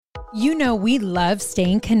You know we love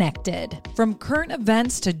staying connected. From current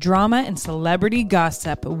events to drama and celebrity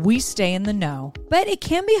gossip, we stay in the know. But it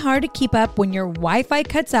can be hard to keep up when your Wi-Fi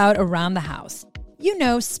cuts out around the house. You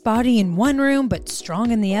know, spotty in one room but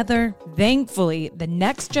strong in the other. Thankfully, the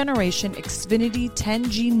next generation Xfinity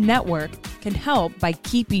 10G network can help by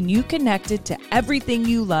keeping you connected to everything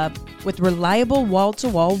you love with reliable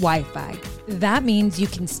wall-to-wall Wi-Fi. That means you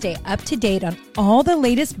can stay up to date on all the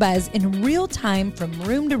latest buzz in real time from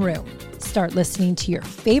room to room. Start listening to your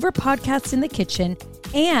favorite podcasts in the kitchen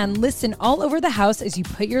and listen all over the house as you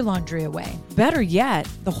put your laundry away. Better yet,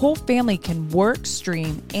 the whole family can work,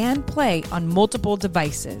 stream, and play on multiple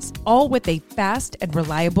devices, all with a fast and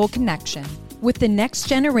reliable connection. With the next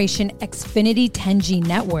generation Xfinity 10G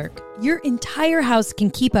network, your entire house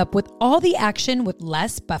can keep up with all the action with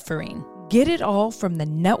less buffering. Get it all from the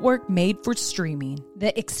network made for streaming.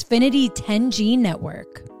 The Xfinity 10G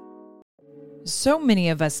network. So many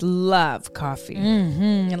of us love coffee.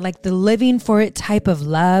 Like the living for it type of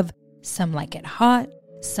love. Some like it hot,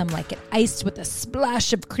 some like it iced with a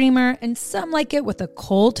splash of creamer, and some like it with a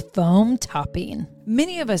cold foam topping.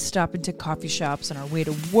 Many of us stop into coffee shops on our way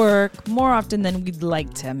to work more often than we'd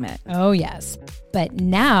like to admit. Oh, yes. But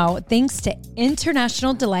now, thanks to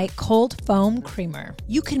International Delight Cold Foam Creamer,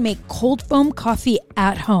 you can make cold foam coffee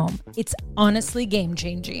at home. It's honestly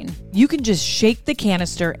game-changing. You can just shake the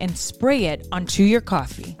canister and spray it onto your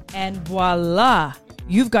coffee. And voila!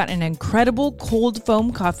 You've got an incredible cold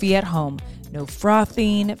foam coffee at home. No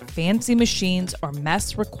frothing, fancy machines, or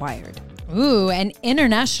mess required. Ooh, and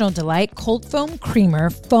International Delight Cold Foam Creamer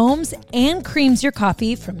foams and creams your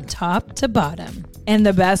coffee from top to bottom. And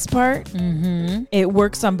the best part? It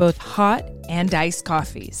works on both hot and iced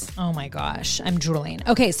coffees. Oh my gosh, I'm drooling.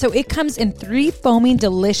 Okay, so it comes in 3 foaming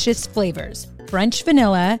delicious flavors: French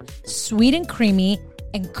vanilla, sweet and creamy,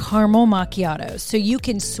 and caramel macchiato. So you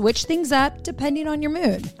can switch things up depending on your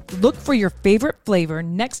mood. Look for your favorite flavor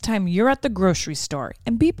next time you're at the grocery store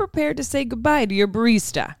and be prepared to say goodbye to your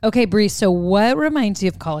barista. Okay, Bree, so what reminds you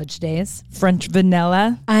of college days? French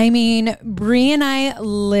vanilla? I mean, Bree and I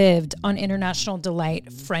lived on International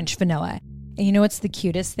Delight French vanilla. And you know what's the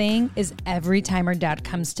cutest thing is every time our dad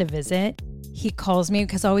comes to visit, he calls me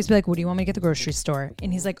because I always be like, what do you want me to get at the grocery store?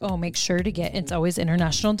 And he's like, oh, make sure to get, it's always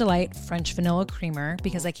International Delight French vanilla creamer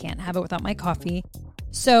because I can't have it without my coffee.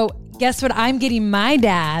 So guess what I'm getting my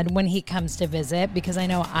dad when he comes to visit because I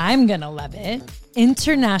know I'm going to love it.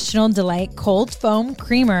 International Delight Cold Foam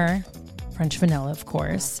Creamer. French vanilla, of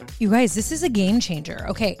course. You guys, this is a game changer.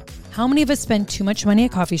 Okay, how many of us spend too much money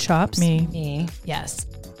at coffee shops? Me, yes.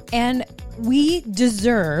 And we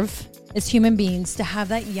deserve, as human beings, to have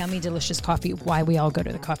that yummy, delicious coffee. Why we all go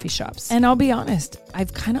to the coffee shops. And I'll be honest,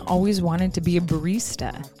 I've kind of always wanted to be a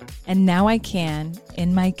barista. And now I can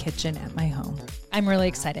in my kitchen at my home. I'm really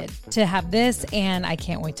excited to have this, and I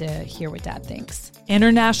can't wait to hear what Dad thinks.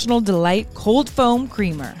 International Delight Cold Foam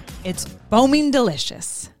Creamer. It's foaming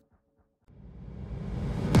delicious.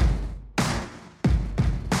 I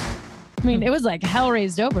mean, it was like hell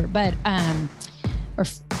raised over, but or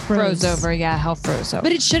Froze over, yeah, hell froze over.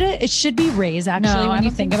 But it should be raised actually when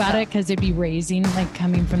you think about it, because it'd be raising like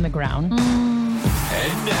coming from the ground.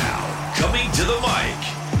 And now, coming to the mic,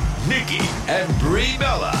 Nikki and Brie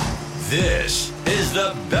Bella. This is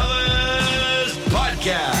the Bellas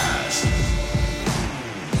Podcast.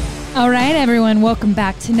 All right, everyone, welcome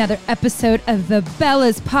back to another episode of the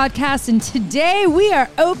Bellas Podcast. And today we are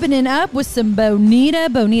opening up with some Bonita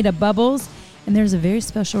Bubbles. And there's a very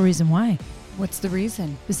special reason why. What's the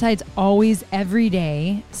reason? Besides always every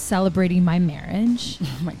day celebrating my marriage.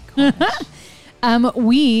 Oh my gosh.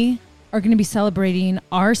 We are going to be celebrating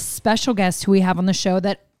our special guest who we have on the show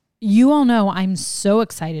that you all know I'm so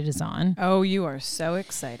excited is on. Oh, you are so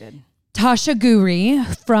excited. Tasha Ghouri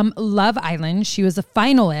from Love Island. She was a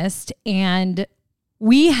finalist, and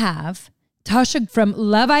we have Tasha from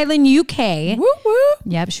Love Island UK. Woo woo.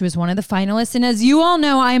 Yep, she was one of the finalists. And as you all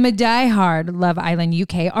know, I am a diehard Love Island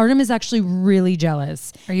UK. Artem is actually really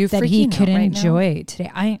jealous. Are you that he freaking out couldn't right enjoy it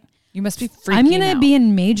today? You must be freaking out. I'm going to be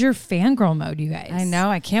in major fangirl mode, you guys. I know.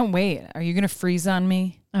 I can't wait. Are you going to freeze on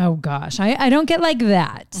me? Oh, gosh. I don't get like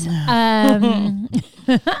that.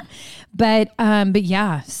 But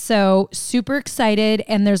yeah, so super excited.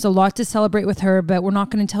 And there's a lot to celebrate with her, but we're not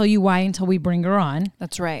going to tell you why until we bring her on.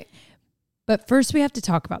 That's right. But first, we have to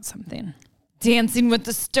talk about something. Dancing with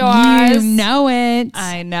the Stars. You know it.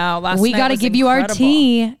 I know. We got to give you our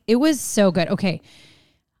tea. It was so good. Okay.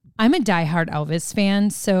 I'm a diehard Elvis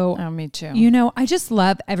fan, so me too. You know, I just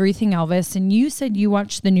love everything Elvis. And you said you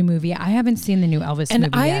watched the new movie. I haven't seen the new Elvis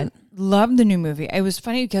movie yet. Love the new movie. It was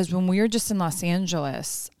funny because when we were just in Los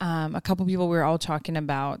Angeles, a couple people, we were all talking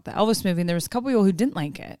about the Elvis movie, and there was a couple people who didn't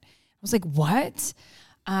like it. I was like, what?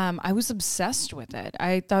 I was obsessed with it.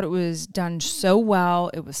 I thought it was done so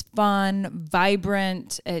well. It was fun,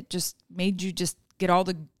 vibrant. It just made you just get all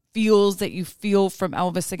the feels that you feel from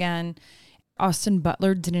Elvis again. Austin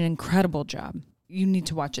Butler did an incredible job. You need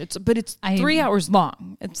to watch it. But it's 3 hours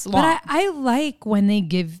long. It's long. But I like when they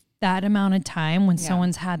give that amount of time when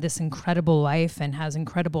someone's had this incredible life and has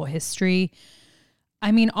incredible history.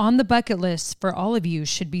 I mean, on the bucket list for all of you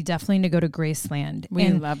should be definitely to go to Graceland. We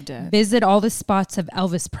loved it. Visit all the spots of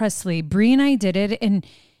Elvis Presley. Bree and I did it, and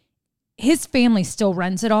his family still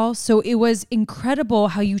runs it all. So it was incredible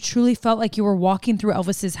how you truly felt like you were walking through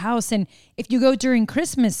Elvis's house. And if you go during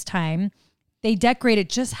Christmas time, they decorate it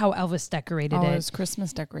just how Elvis decorated it. Oh, it was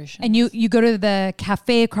Christmas decoration. And you go to the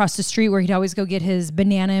cafe across the street where he'd always go get his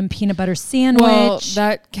banana and peanut butter sandwich. Well,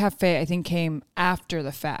 that cafe, I think, came after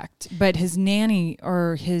the fact. But his nanny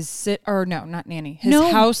his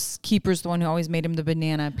housekeeper's the one who always made him the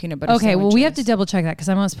banana peanut butter sandwiches. Well, we have to double check that because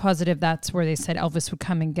I'm almost positive that's where they said Elvis would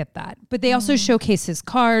come and get that. But they also showcase his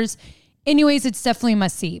cars. Anyways, it's definitely a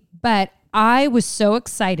must-see. But I was so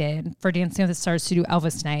excited for Dancing with the Stars to do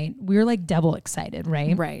Elvis night. We were like double excited,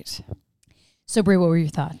 right? Right. So, Brie, what were your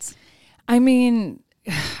thoughts? I mean,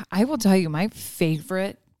 I will tell you, my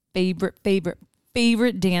favorite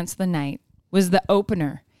dance of the night was the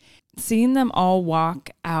opener. Seeing them all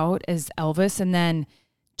walk out as Elvis, and then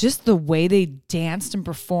just the way they danced and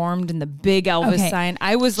performed and the big Elvis sign.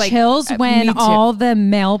 I was like, chills when all the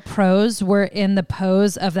male pros were in the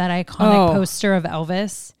pose of that iconic poster of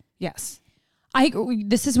Elvis. Yes.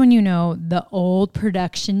 This is when you know the old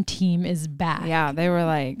production team is back. Yeah, they were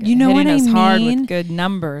like, you know what I mean? Hard with good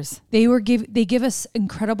numbers. They give us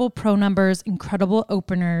incredible pro numbers, incredible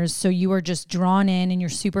openers, so you are just drawn in and you're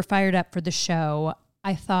super fired up for the show.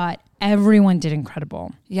 I thought everyone did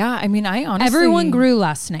incredible. Yeah, I mean, everyone grew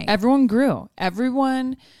last night. Everyone grew.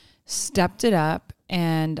 Everyone stepped it up,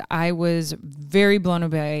 and I was very blown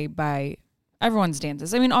away by everyone's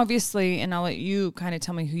dances. I mean, obviously, and I'll let you kind of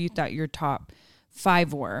tell me who you thought your top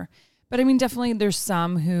 5 were. But I mean, definitely there's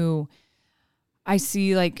some who I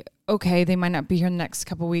see like, okay, they might not be here in the next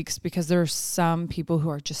couple of weeks because there are some people who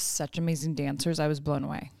are just such amazing dancers. I was blown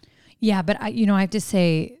away. Yeah, but I have to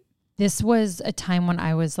say, this was a time when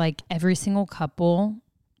I was like, every single couple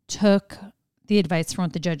took the advice from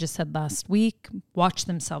what the judges said last week, watched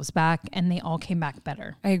themselves back, and they all came back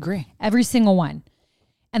better. I agree. Every single one.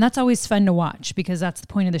 And that's always fun to watch because that's the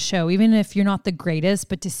point of the show. Even if you're not the greatest,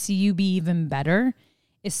 but to see you be even better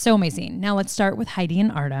is so amazing. Now let's start with Heidi and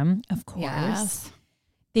Artem, of course. Yes.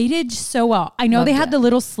 They did so well. I know they had the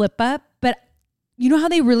little slip up, but you know how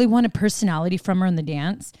they really wanted personality from her in the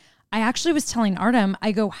dance? I actually was telling Artem,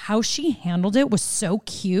 I go, how she handled it was so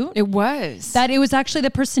cute. It was. That it was actually the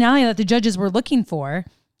personality that the judges were looking for.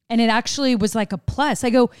 And it actually was like a plus. I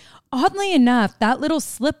go, oddly enough, that little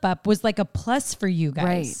slip up was like a plus for you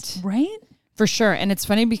guys. Right? For sure. And it's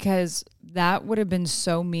funny because that would have been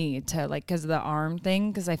so me to like, because of the arm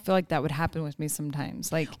thing, because I feel like that would happen with me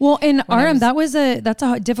sometimes. Like, well, in Artem, that's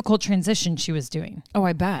a difficult transition she was doing. Oh,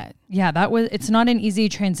 I bet. Yeah, it's not an easy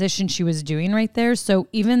transition she was doing right there. So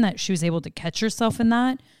even that she was able to catch herself in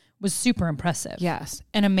that was super impressive. Yes.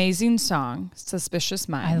 An amazing song, Suspicious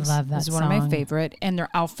Minds. I love that song. One of my favorite. And their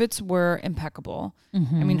outfits were impeccable.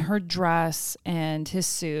 Mm-hmm. I mean, her dress and his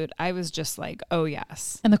suit, I was just like, oh,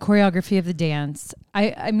 yes. And the choreography of the dance.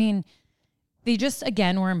 I mean, they just,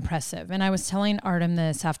 again, were impressive. And I was telling Artem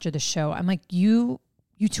this after the show. I'm like, you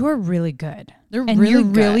two are really good. You're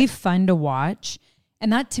really fun to watch.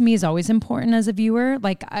 And that to me is always important as a viewer.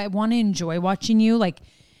 Like, I want to enjoy watching you. Like,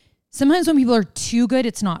 sometimes when people are too good,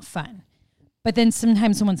 it's not fun. But then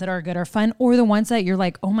sometimes the ones that are good are fun, or the ones that you're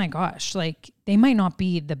like, oh my gosh, like they might not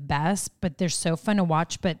be the best, but they're so fun to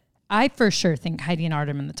watch. But I for sure think Heidi and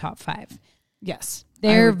Artem in the top 5. Yes.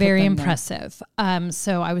 They're very impressive.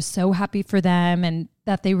 So I was so happy for them and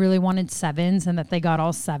that they really wanted 7s and that they got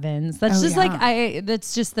all 7s. That's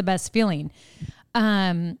that's just the best feeling.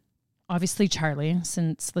 Obviously Charlie,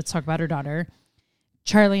 since let's talk about her daughter.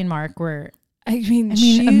 Charlie and Mark were, I mean,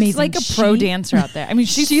 she's amazing. Like a pro dancer out there. I mean,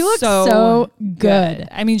 she looks so good.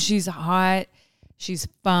 I mean, she's hot. She's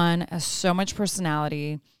fun, has so much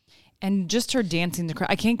personality, and just her dancing.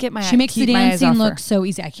 I can't get my. She makes the dancing look so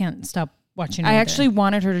easy. I can't stop watching her. I actually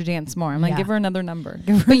wanted her to dance more. I'm like, give her another number.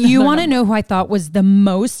 But you want to know who I thought was the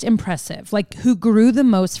most impressive, like who grew the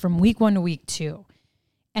most from week 1 to week 2,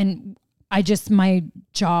 and my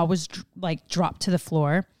jaw was like dropped to the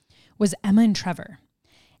floor. Was Emma and Trevor.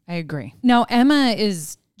 I agree. Now Emma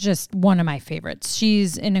is just one of my favorites.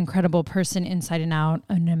 She's an incredible person inside and out,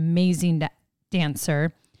 an amazing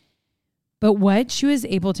dancer. But what she was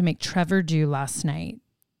able to make Trevor do last night,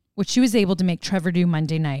 what she was able to make Trevor do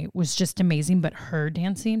Monday night was just amazing. But her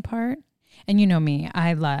dancing part, and you know me,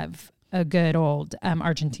 I love a good old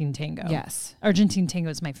Argentine tango. Yes. Argentine tango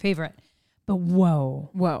is my favorite. But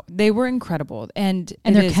whoa, they were incredible. And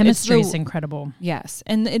their chemistry is incredible. Yes.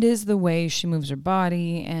 And it is the way she moves her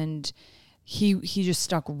body, and he just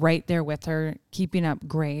stuck right there with her, keeping up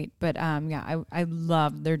great. But I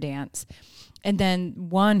love their dance. And then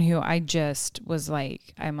one who I just was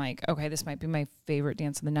like, I'm like, okay, this might be my favorite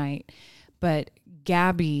dance of the night. But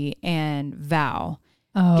Gabby and Val.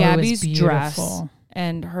 Oh, Gabby's it was dress beautiful.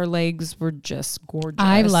 And her legs were just gorgeous.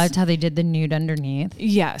 I loved how they did the nude underneath.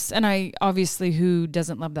 Yes. And I obviously, who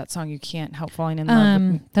doesn't love that song? You can't help falling in love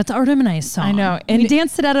with me. That's Artem and I's song. I know. And we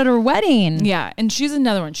danced it out at her wedding. Yeah. And she's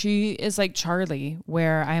another one. She is like Charlie,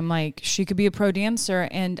 where I'm like, she could be a pro dancer.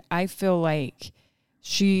 And I feel like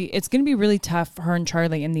it's going to be really tough for her and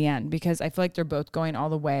Charlie in the end, because I feel like they're both going all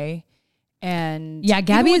the way. And yeah,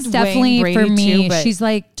 Gabby is definitely for me. She's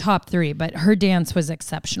like top 3, but her dance was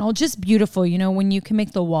exceptional. Just beautiful. You know, when you can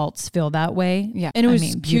make the waltz feel that way. Yeah. And it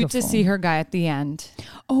was cute to see her guy at the end.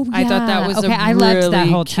 Oh, yeah. I thought that was I really loved that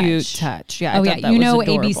whole cute touch. Yeah. Oh, yeah. You know,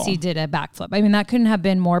 adorable. ABC did a backflip. I mean, that couldn't have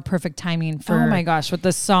been more perfect timing for. Oh my gosh, with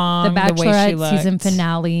the song, the the way she Bachelorette looked. season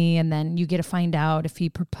finale, and then you get to find out if he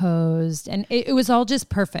proposed, and it was all just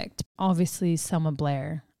perfect. Obviously, Selma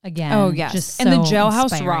Blair. Again, oh yes, just and the so Jailhouse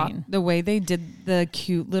inspiring. Rock, the way they did the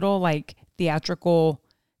cute little like theatrical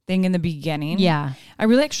thing in the beginning. Yeah, I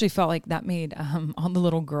really actually felt like that made all the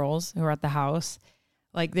little girls who were at the house,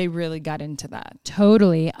 like they really got into that.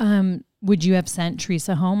 Totally. Would you have sent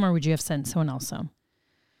Teresa home, or would you have sent someone else home?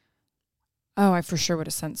 Oh, I for sure would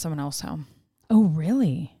have sent someone else home. Oh,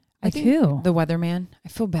 really? I think who? The weatherman. I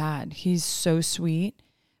feel bad. He's so sweet,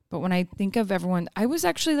 but when I think of everyone, I was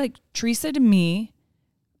actually like, Teresa to me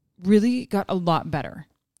really got a lot better.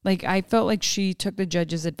 Like I felt like she took the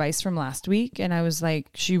judge's advice from last week, and I was like,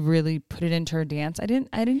 she really put it into her dance. I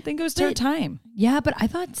didn't think it was her time. Yeah, but I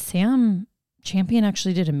thought Sam Champion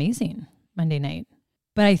actually did amazing Monday night.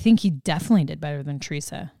 But I think he definitely did better than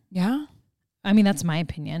Teresa. Yeah. I mean, that's my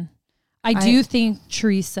opinion. I do think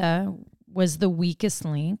Teresa was the weakest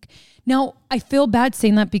link. Now, I feel bad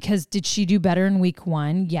saying that, because did she do better in week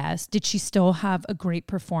 1? Yes. Did she still have a great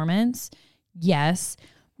performance? Yes.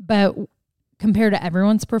 But compared to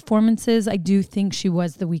everyone's performances, I do think she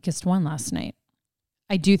was the weakest one last night.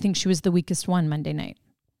 I do think she was the weakest one Monday night.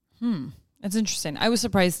 That's interesting. I was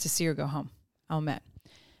surprised to see her go home. I'll admit.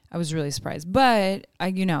 I was really surprised. But,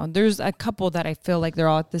 there's a couple that I feel like they're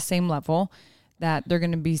all at the same level, that they're going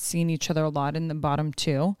to be seeing each other a lot in the bottom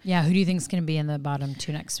 2. Yeah, who do you think is going to be in the bottom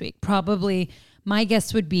 2 next week? Probably, my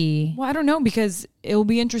guess would be... Well, I don't know, because it'll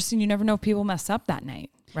be interesting. You never know if people mess up that night.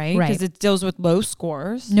 Right? Right. Because it deals with low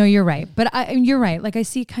scores. No, you're right. But you're right. Like I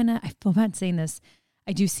see I feel bad saying this.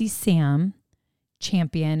 I do see Sam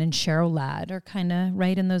Champion and Cheryl Ladd are kind of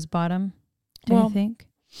right in those bottom. Do you think?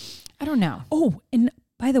 I don't know. Oh, and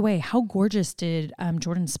by the way, how gorgeous did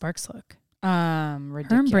Jordan Sparks look? Ridiculous.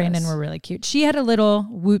 Her and Brandon were really cute. She had a little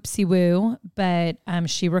whoopsie woo, but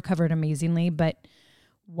she recovered amazingly. But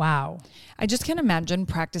wow. I just can't imagine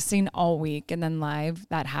practicing all week and then live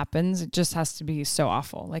that happens. It just has to be so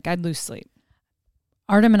awful. Like I'd lose sleep.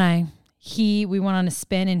 Artem and I, we went on a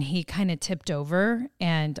spin and he kind of tipped over,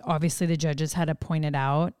 and obviously the judges had to point it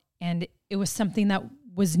out, and it was something that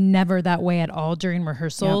was never that way at all during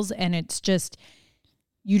rehearsals. Yep. And it's just,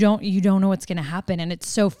 you don't know what's going to happen. And it's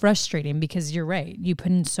so frustrating, because you're right. You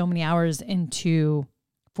put in so many hours into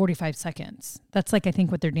 45 seconds. That's like, I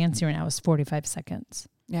think what they're dancing right now is 45 seconds.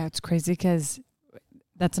 Yeah, it's crazy, because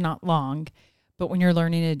that's not long, but when you're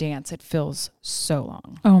learning to dance, it feels so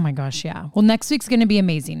long. Oh my gosh, yeah. Well, next week's going to be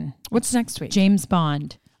amazing. What's next week? James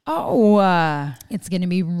Bond. Oh, it's going to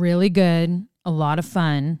be really good. A lot of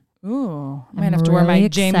fun. Ooh, I might have to wear my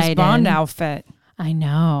James Bond outfit. I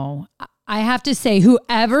know. I have to say,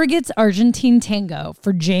 whoever gets Argentine Tango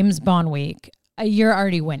for James Bond week, you're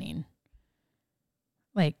already winning.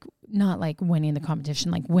 Like, not like winning the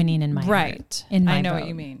competition, like winning in my heart, in my I know vote. what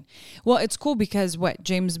you mean. Well, it's cool because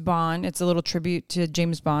James Bond, it's a little tribute to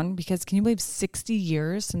James Bond, because can you believe 60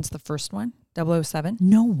 years since the first one, 007?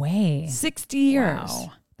 No way. 60 years.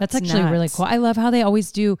 Wow. That's actually really cool. I love how they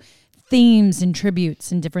always do themes and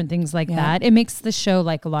tributes and different things like that. It makes the show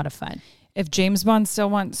like a lot of fun. If James Bond still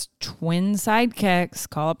wants twin sidekicks,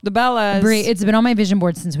 call up the Bellas. Brie, it's been on my vision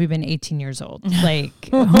board since we've been 18 years old. Like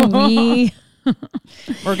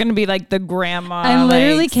We're going to be like the grandma. I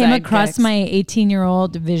literally like, came across sidekicks. my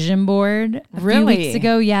 18-year-old vision board a few Really? weeks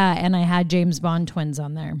ago. Yeah. And I had James Bond twins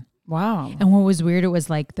on there. Wow. And what was weird, it was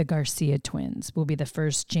like the Garcia twins will be the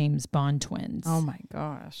first James Bond twins. Oh my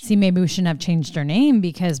gosh. See, maybe we shouldn't have changed our name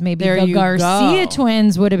because maybe There the you Garcia go.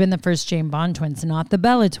 twins would have been the first James Bond twins, not the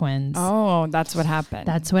Bella twins. Oh, that's what happened.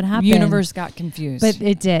 That's what happened. Universe got confused. But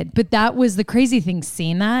it did. But that was the crazy thing,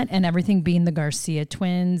 seeing that and everything being the Garcia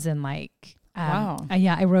twins and like, Wow.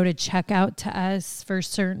 Yeah, I wrote a check out to us for a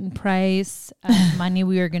certain price of money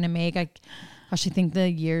we were going to make. I actually think the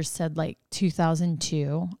year said like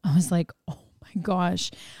 2002. I was like, oh my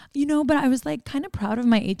gosh, but I was like kind of proud of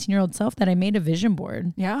my 18-year-old self that I made a vision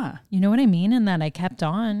board. yeah. You know what I mean? And that I kept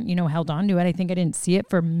on, held on to it. I think I didn't see it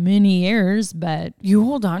for many years, but You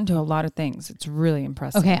hold on to a lot of things. It's really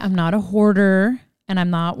impressive. okay, I'm not a hoarder and I'm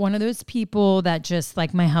not one of those people that just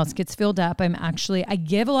like my house gets filled up. I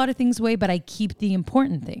give a lot of things away, but I keep the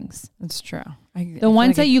important things. That's true. The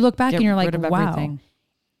ones that you look back and you're like, wow. Everything.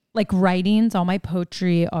 Like writings, all my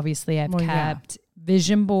poetry, obviously I've kept,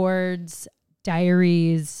 vision boards,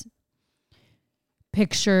 diaries,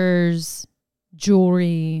 pictures,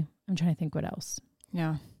 jewelry. I'm trying to think what else.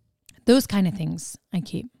 Yeah. Those kind of things I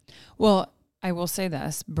keep. Well, I will say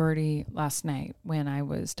this. Birdie last night when I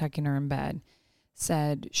was tucking her in bed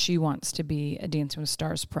said she wants to be a Dancing with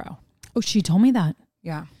Stars pro. Oh, she told me that.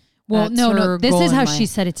 Yeah. Well, That's no. her This goal is in how life. she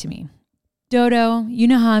said it to me. Dodo, you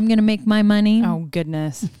know how I'm going to make my money? Oh,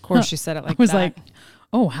 goodness. Of course she said it like I was that. like,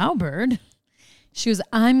 oh, how, Bird? She goes,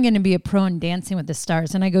 I'm going to be a pro in Dancing with the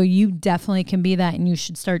Stars. And I go, you definitely can be that. And you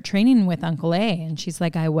should start training with Uncle A. And she's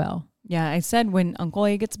like, I will. Yeah, I said when Uncle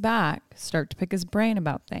A gets back, start to pick his brain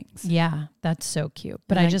about things. Yeah, that's so cute.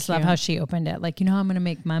 But Isn't I that just love cute? how she opened it. Like, you know how I'm going to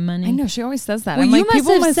make my money? I know, she always says that. Well, I'm you like, must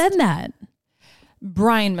people have said that.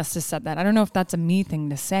 Brian must have said that. I don't know if that's a me thing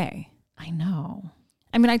to say. I know.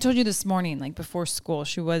 I mean, I told you this morning, like before school,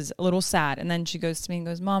 she was a little sad. And then she goes to me and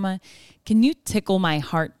goes, Mama, can you tickle my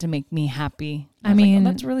heart to make me happy? I was like, mean, oh,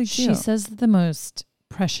 that's really cute. She says the most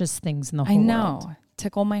precious things in the whole I know. world.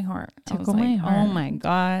 Tickle my heart. I was Tickle my like, heart. Oh my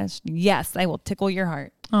gosh. Yes, I will tickle your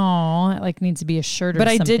heart. Oh, it like needs to be a shirt or But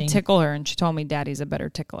I something. did tickle her and she told me Daddy's a better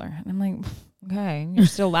tickler. And I'm like, okay, you're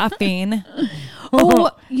still laughing.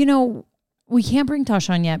 Oh, we can't bring Tasha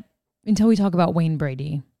on yet until we talk about Wayne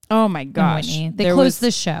Brady. Oh my And gosh. Whitney. They There closed was-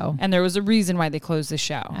 the show. And there was a reason why they closed the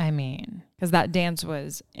show. I mean, Because that dance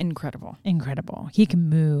was incredible. incredible. He can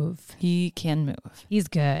move. He can move. He's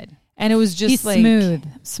good. And it was just He's like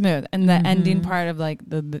smooth. And the ending part of like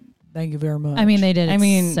the thank you very much. I mean, they did it I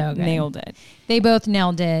mean, so good. nailed it. They both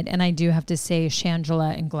nailed it. And I do have to say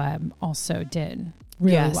Shangela and Gleb also did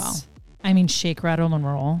really Yes. well. I mean, Shake, Rattle, and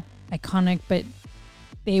Roll. Iconic, but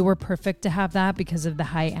they were perfect to have that because of the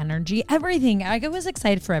high energy. Everything. I was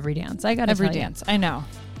excited for every dance. I got Every tell you. dance. I know.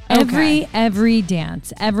 Every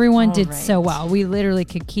dance. Everyone All did so right. well. We literally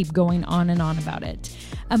could keep going on and on about it.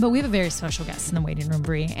 But we have a very special guest in the waiting room,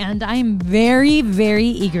 Brie, and I'm very, very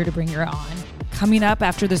eager to bring her on. Coming up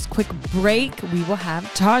after this quick break, we will have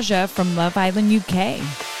Tasha from Love Island, UK.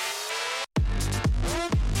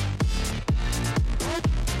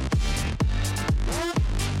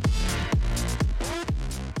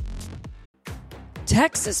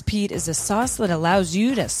 Texas Pete is a sauce that allows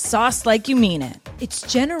you to sauce like you mean it. It's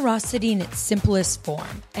generosity in its simplest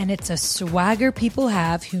form, and it's a swagger people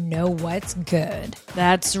have who know what's good.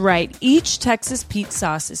 That's right. Each Texas Pete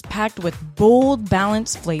sauce is packed with bold,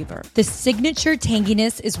 balanced flavor. The signature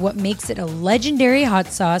tanginess is what makes it a legendary hot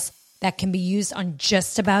sauce that can be used on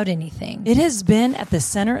just about anything. It has been at the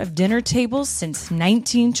center of dinner tables since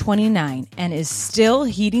 1929 and is still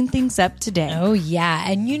heating things up today. Oh, yeah.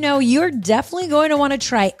 And you're definitely going to want to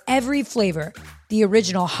try every flavor. The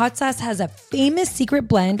original hot sauce has a famous secret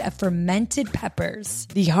blend of fermented peppers.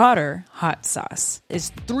 The hotter hot sauce is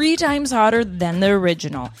 3 times hotter than the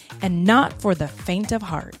original and not for the faint of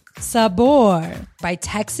heart. Sabor by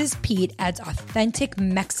Texas Pete adds authentic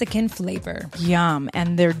Mexican flavor. Yum.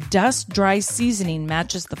 And their dust dry seasoning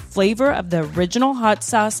matches the flavor of the original hot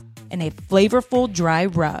sauce in a flavorful dry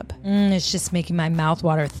rub. It's just making my mouth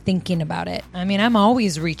water thinking about it. I mean, I'm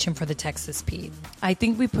always reaching for the Texas Pete. I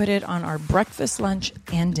think we put it on our breakfast, lunch,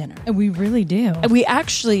 and dinner. We really do. And we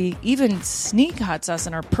actually even sneak hot sauce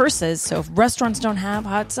in our purses, so if restaurants don't have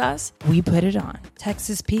hot sauce, we put it on.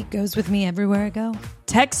 Texas Pete goes with me everywhere I go.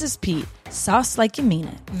 Texas Pete, sauce like you mean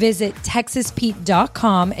it. Visit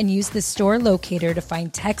TexasPete.com and use the store locator to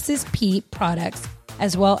find Texas Pete products,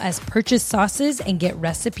 as well as purchase sauces and get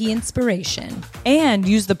recipe inspiration. And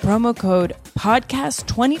use the promo code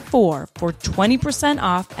podcast24 for 20%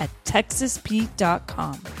 off at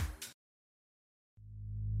TexasPete.com.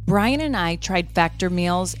 Brian and I tried Factor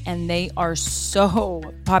meals and they are so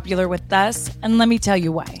popular with us, and let me tell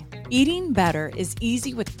you why. Eating better is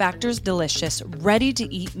easy with Factor's delicious,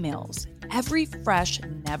 ready-to-eat meals. Every fresh,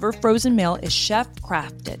 never frozen meal is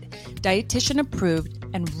chef-crafted, dietitian approved,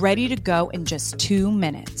 and ready to go in just 2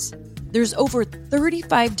 minutes. There's over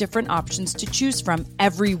 35 different options to choose from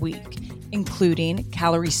every week, including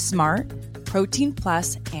Calorie Smart, Protein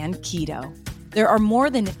Plus, and Keto. There are more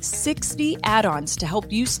than 60 add-ons to help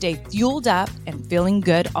you stay fueled up and feeling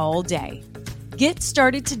good all day. Get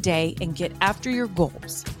started today and get after your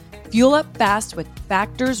goals. Fuel up fast with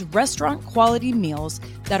Factor's restaurant-quality meals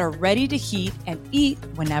that are ready to heat and eat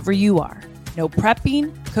whenever you are. No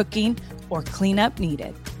prepping, cooking, or cleanup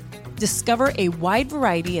needed. Discover a wide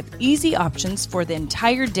variety of easy options for the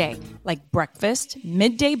entire day, like breakfast,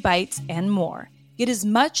 midday bites, and more. Get as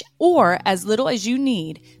much or as little as you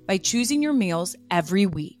need by choosing your meals every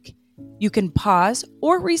week. You can pause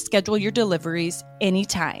or reschedule your deliveries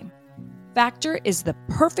anytime. Factor is the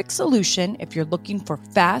perfect solution if you're looking for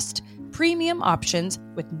fast, premium options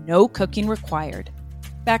with no cooking required.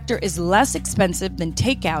 Factor is less expensive than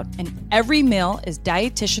takeout, and every meal is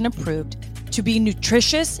dietitian approved to be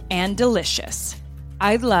nutritious and delicious.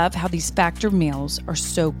 I love how these Factor meals are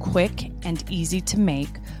so quick and easy to make.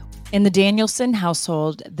 In the Danielson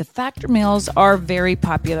household, the Factor meals are very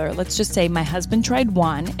popular. Let's just say my husband tried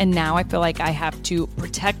one, and now I feel like I have to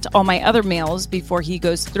protect all my other meals before he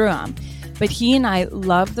goes through them. But he and I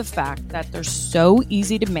love the fact that they're so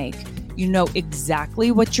easy to make. You know exactly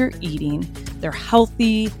what you're eating. They're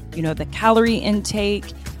healthy, you know the calorie intake,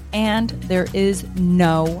 and there is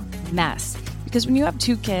no mess. Because when you have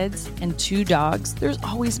 2 kids and 2 dogs, there's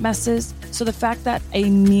always messes. So the fact that a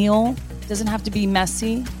meal doesn't have to be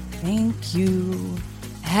messy, thank you.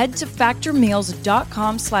 Head to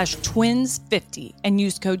factormeals.com/twins50 and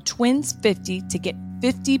use code twins50 to get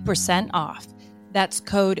 50% off. That's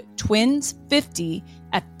code twins50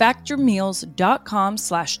 at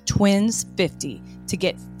factormeals.com/twins50 to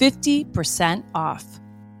get 50% off.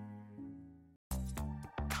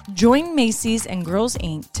 Join Macy's and Girls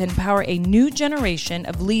Inc. to empower a new generation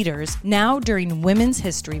of leaders now during Women's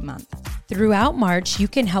History Month. Throughout March, you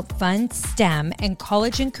can help fund STEM and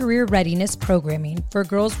college and career readiness programming for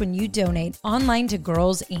girls when you donate online to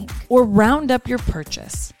Girls Inc. Or round up your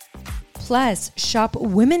purchase. Plus, shop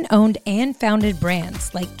women-owned and founded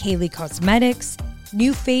brands like Kaylee Cosmetics,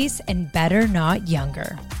 New Face, and Better Not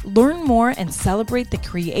Younger. Learn more and celebrate the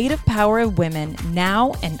creative power of women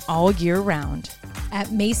now and all year round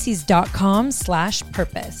at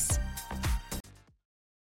Macy's.com/purpose.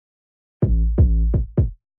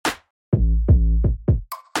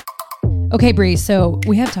 Okay, Bree, so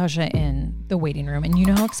we have Tasha in the waiting room, and you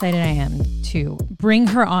know how excited I am to bring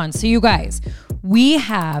her on. So you guys, we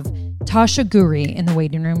have Tasha Ghouri in the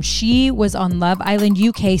waiting room. She was on Love Island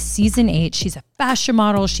UK Season 8. She's a fashion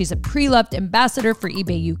model. She's a pre-loved ambassador for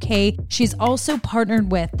eBay UK. She's also partnered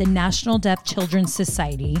with the National Deaf Children's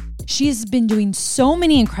Society. She's been doing so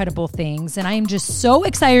many incredible things, and I am just so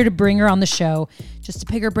excited to bring her on the show just to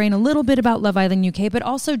pick her brain a little bit about Love Island UK, but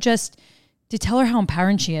also just to tell her how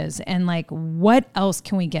empowering she is and like what else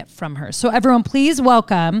can we get from her. So everyone, please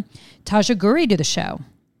welcome Tasha Ghouri to the show.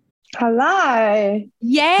 Hello.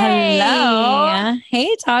 Yay. Hello.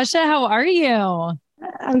 Hey, Tasha, how are you?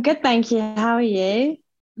 I'm good, thank you. How are you?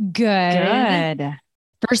 Good.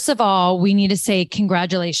 First of all, we need to say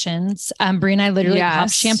congratulations. Brie and I literally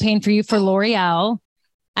popped champagne for you for L'Oreal.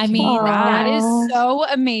 I mean, that is so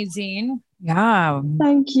amazing. Yeah.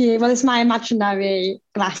 Thank you. Well, it's my imaginary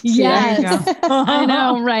glass. Yes. I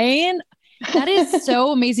know, right? That is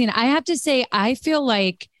so amazing. I have to say, I feel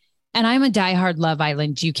like, and I'm a diehard Love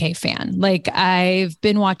Island UK fan. Like I've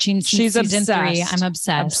been watching since season 3. I'm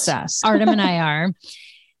obsessed. Artem and I are.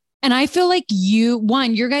 And I feel like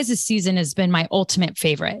your guys' season has been my ultimate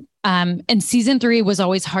favorite. And season 3 was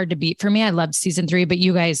always hard to beat for me. I loved season 3, but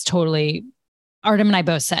you guys totally, Artem and I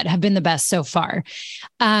both said, have been the best so far.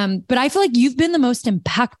 But I feel like you've been the most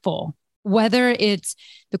impactful, whether it's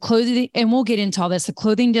the clothing, and we'll get into all this, the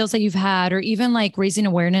clothing deals that you've had, or even like raising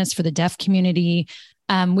awareness for the deaf community.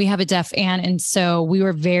 We have a deaf aunt. And so we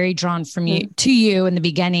were very drawn to you in the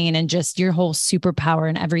beginning and just your whole superpower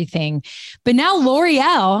and everything. But now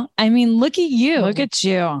L'Oreal, I mean, look at you. Look at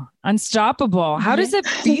you. Unstoppable. How does it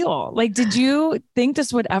feel? Like, did you think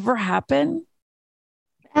this would ever happen?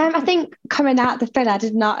 I think coming out the field, I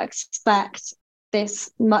did not expect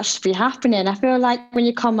this much to be happening. I feel like when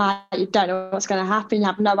you come out, you don't know what's going to happen. You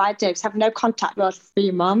have no idea. You have no contact with us for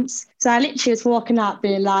 3 months. So I literally was walking out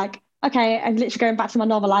being like, okay, I'm literally going back to my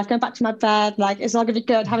normal life, going back to my bed. Like, it's all going to be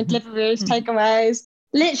good, having deliveries, takeaways.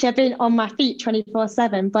 literally I've been on my feet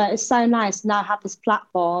 24/7, but it's so nice to now have this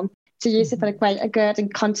platform to use it for the greater good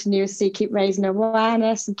and continuously keep raising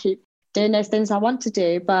awareness and keep doing those things I want to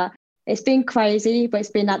do. But it's been crazy, but it's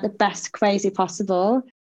been like the best crazy possible.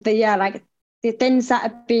 But yeah, like the things that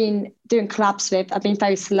I've been doing collabs with, I've been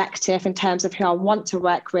very selective in terms of who I want to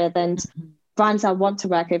work with and brands I want to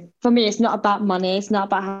work with. For me, it's not about money. It's not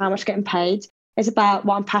about how much getting paid. It's about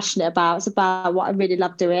what I'm passionate about. It's about what I really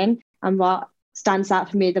love doing and what stands out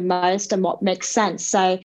for me the most and what makes sense.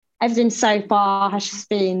 So everything so far has just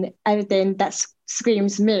been everything that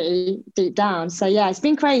screams me deep down. So yeah, it's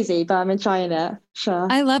been crazy, but I'm enjoying it. Sure.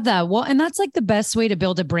 I love that. Well, and that's like the best way to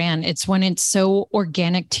build a brand. It's when it's so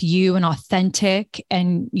organic to you and authentic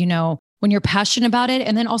and, you know, when you're passionate about it.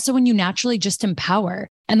 And then also when you naturally just empower.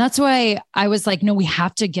 And that's why I was like, no, we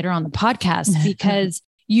have to get her on the podcast because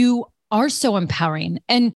you are so empowering.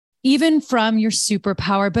 And even from your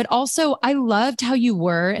superpower, but also I loved how you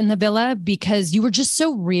were in the villa because you were just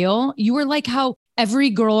so real. You were like how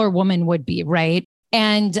every girl or woman would be, right?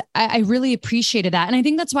 And I really appreciated that. And I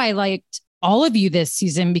think that's why I liked all of you this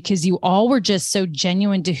season because you all were just so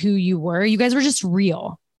genuine to who you were. You guys were just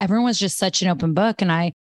real. Everyone was just such an open book. And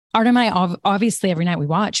Artem and I, obviously every night we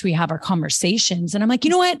watch, we have our conversations and I'm like,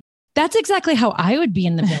 you know what? That's exactly how I would be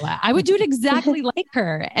in the villa. I would do it exactly like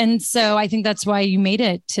her. And so I think that's why you made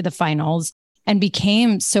it to the finals and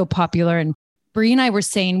became so popular. And Brie and I were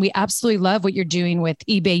saying, we absolutely love what you're doing with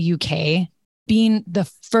eBay UK, being the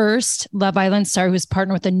first Love Island star who is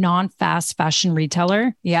partnered with a non-fast fashion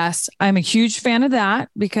retailer. Yes, I'm a huge fan of that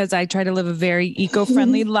because I try to live a very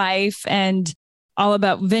eco-friendly life and all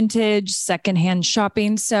about vintage, secondhand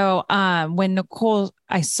shopping. So when Nicole,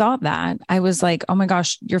 I saw that, I was like, oh my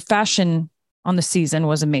gosh, your fashion on the season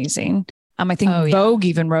was amazing. I think Vogue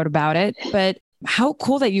even wrote about it, but how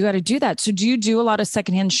cool that you got to do that. So do you do a lot of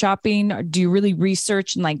secondhand shopping? Or do you really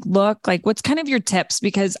research and like look, like what's kind of your tips?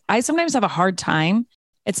 Because I sometimes have a hard time.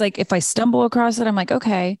 It's like, if I stumble across it, I'm like,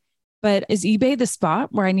 okay, but is eBay the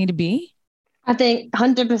spot where I need to be? I think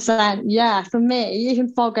 100%. Yeah, for me, even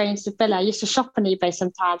before going to the villa, I used to shop on eBay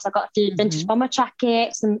sometimes. I got a few vintage bomber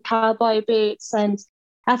jackets and cowboy boots. And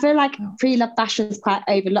I feel like pre-love fashion is quite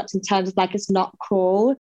overlooked in terms of like, it's not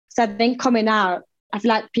cool. So I think coming out, I feel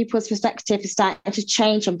like people's perspective is starting to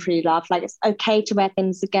change on pre-love. Like it's okay to wear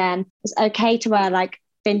things again. It's okay to wear like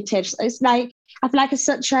vintage. It's like, I feel like it's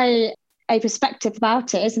such a perspective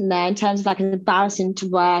about it, isn't there? In terms of like it's embarrassing to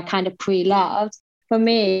wear kind of pre-loved. For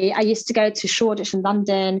me, I used to go to Shoreditch in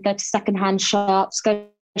London, go to secondhand shops, go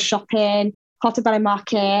shopping, Portobello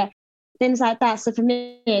Market, things like that. So for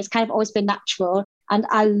me, it's kind of always been natural. And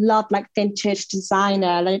I love like vintage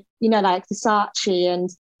designer, like, you know, like Versace and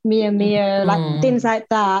Mia Mia, like things like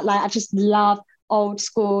that. Like I just love old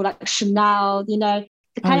school, like Chanel, you know,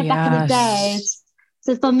 the kind of back in the days.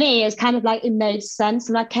 So for me, it's kind of like it made sense.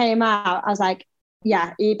 When I came out, I was like,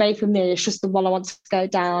 yeah, eBay for me is just the one I want to go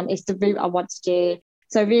down. It's the route I want to do.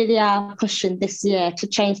 So really I'm pushing this year to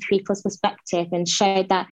change people's perspective and show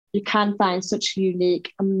that you can find such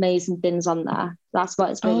unique, amazing things on there. That's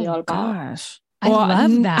what it's really all about. Gosh. I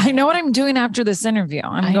love that. I know what I'm doing after this interview.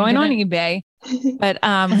 I'm going on eBay, but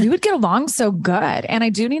we would get along so good. And I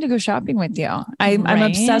do need to go shopping with you. I'm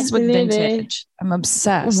obsessed with vintage. I'm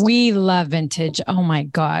obsessed. We love vintage. Oh my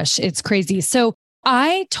gosh. It's crazy. So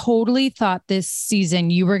I totally thought this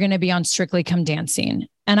season you were going to be on Strictly Come Dancing.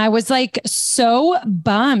 And I was like, so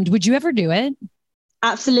bummed. Would you ever do it?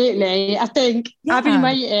 Absolutely. I think I've been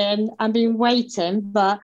waiting,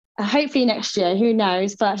 but hopefully next year, who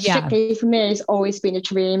knows? But Strictly for me has always been a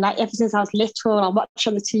dream. Like ever since I was little, I watch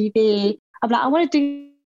on the TV. I'm like, I want to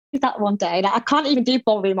do that one day. Like I can't even do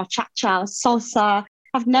ballroom or cha-cha, salsa.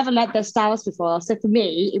 I've never learned those styles before. So for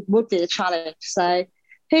me, it would be a challenge. So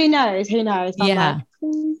who knows? I'm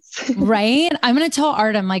right. I'm going to tell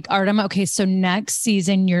Artem, like, Artem, okay, so next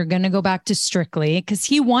season, you're going to go back to Strictly because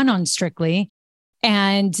he won on Strictly.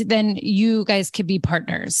 And then you guys could be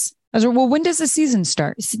partners. I was like, well, when does the season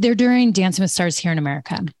start? They're during Dancing with Stars here in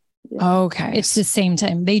America. Okay. It's the same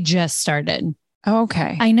time. They just started.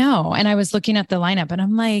 Okay. I know. And I was looking at the lineup and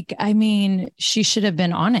I'm like, I mean, she should have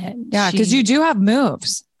been on it. Yeah, because you do have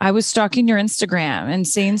moves. I was stalking your Instagram and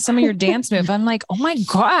seeing some of your dance moves. I'm like, oh my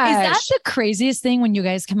gosh. Is that the craziest thing when you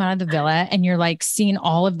guys come out of the villa and you're like seeing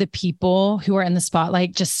all of the people who are in the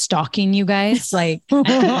spotlight just stalking you guys? Like,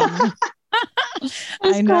 I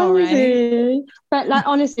know, right? But like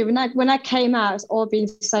honestly, when I came out, it's all been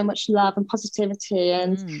so much love and positivity,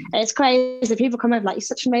 and it's crazy. People come over like, you're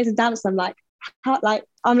such an amazing dancer. I'm like,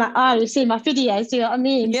 oh, you've seen my videos, do you know what I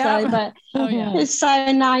mean? Yeah. So, but it's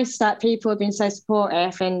so nice that people have been so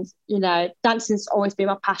supportive, and you know, dancing's always been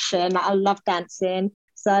my passion. Like, I love dancing.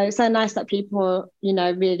 So it's so nice that people,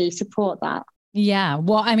 really support that. Yeah.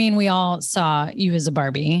 Well, I mean, we all saw you as a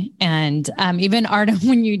Barbie, and even Artem,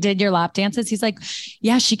 when you did your lap dances, he's like,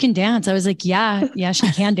 yeah, she can dance. I was like, yeah,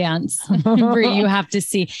 she can dance. Brie, you have to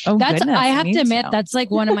see. I have to admit, that's like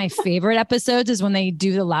one of my favorite episodes is when they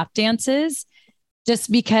do the lap dances,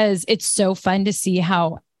 just because it's so fun to see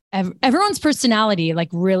how everyone's personality like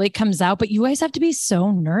really comes out, but you guys have to be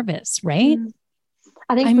so nervous, right?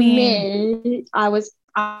 I think for me, I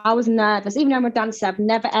was nervous. Even though I'm a dancer, I've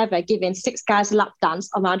never ever given 6 guys a lap dance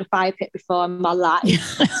around a fire pit before in my life.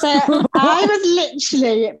 So I was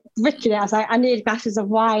literally bricking it. I was like, I need glasses of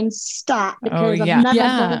wine stat because I've never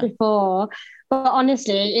done it before. But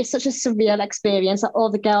honestly, it's such a surreal experience. Like all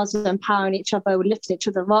the girls were empowering each other, we were lifting each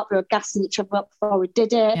other up, we were gassing each other up before we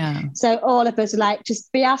did it. Yeah. So all of us were like,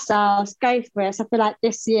 just be ourselves, go for it. So I feel like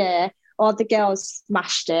this year, all the girls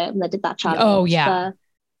smashed it when they did that challenge. Oh, yeah. So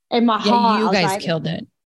in my heart, you guys killed it.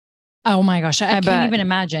 Oh my gosh. I can't even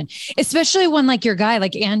imagine, especially when like your guy,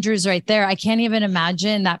 like Andrew's right there. I can't even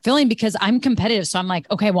imagine that feeling because I'm competitive. So I'm like,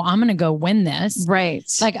 okay, well, I'm going to go win this. Right.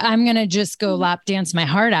 Like I'm going to just go lap dance my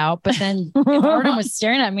heart out. But then if Artem was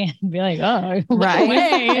staring at me, I'd be like, oh,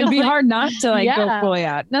 right. It'd be hard not to like go fully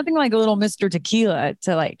out. Nothing like a little Mr. Tequila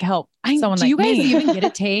to like help someone do like you guys me. even get a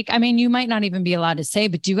take? I mean, you might not even be allowed to say,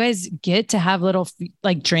 but do you guys get to have little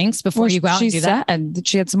like drinks before you go out and do that? And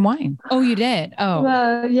she had some wine. Oh, you did? Oh.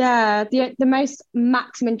 Well, yeah. The most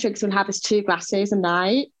maximum drinks we'll have is 2 glasses a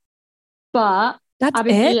night. But that's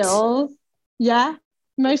it? Yeah.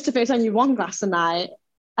 Most of it's only 1 glass a night.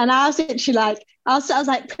 And I was literally like, I was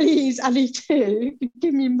like, please, I need 2.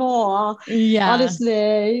 Give me more. Yeah.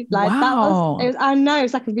 Honestly. Like wow. I know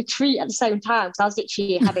it's like a retreat at the same time. So I was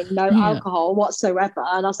literally having no alcohol whatsoever.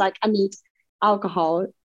 And I was like, I need alcohol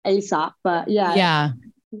ASAP. But yeah.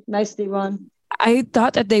 Mostly 1. I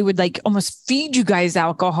thought that they would like almost feed you guys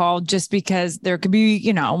alcohol just because there could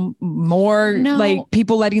be, more like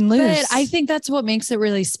people letting loose. But I think that's what makes it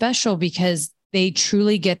really special because they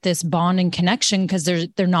truly get this bond and connection because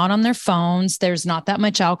they're not on their phones. There's not that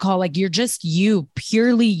much alcohol. Like you're just you,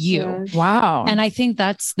 purely you. Yeah. Wow. And I think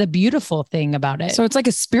that's the beautiful thing about it. So it's like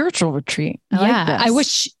a spiritual retreat. I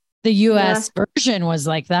wish the US version was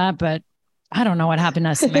like that, but I don't know what happened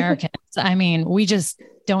to us Americans. I mean, we just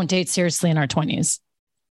don't date seriously in our 20s.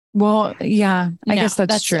 Well, yeah, I guess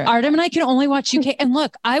that's true. Artem and I can only watch UK. And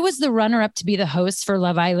look, I was the runner up to be the host for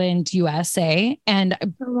Love Island USA. And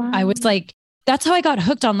I was like, that's how I got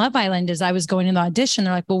hooked on Love Island is I was going in the audition.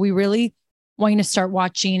 They're like, well, we really want you to start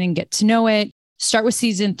watching and get to know it. Start with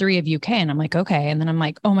season 3 of UK. And I'm like, okay. And then I'm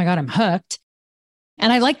like, oh my God, I'm hooked.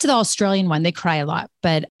 And I liked the Australian one. They cry a lot,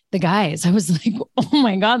 but the guys, I was like, oh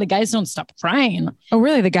my God, the guys don't stop crying. Oh,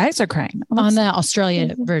 really? The guys are crying on the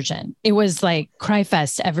Australia version. It was like cry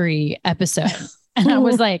fest every episode. And I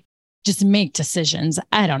was like, just make decisions.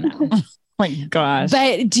 I don't know. My gosh.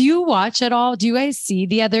 But do you watch at all? Do you guys see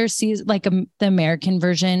the other season, like the American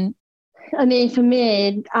version? I mean, for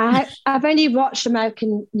me, I've only watched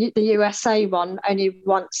the USA one only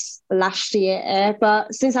once last year.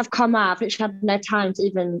 But since I've come out, I've literally had no time to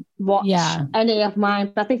even watch any of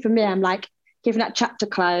mine. But I think for me, I'm like, given that chapter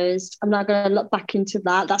closed, I'm not going to look back into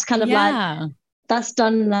that. That's kind of like, that's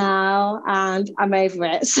done now and I'm over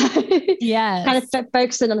it. So kind of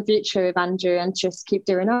focusing on the future with Andrew and just keep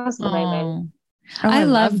doing ours at the moment. Oh, I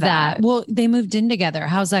love that. Well, they moved in together.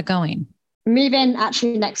 How's that going? Moving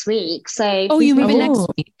actually next week. So you move in next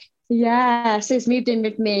week? Yeah, so he's moved in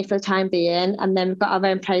with me for the time being, and then we've got our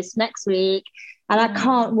own place next week. And I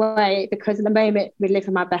can't wait because at the moment we live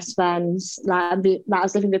with my best friends, like I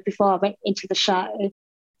was living with before I went into the show.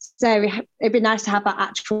 So it'd be nice to have our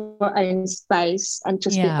actual own space and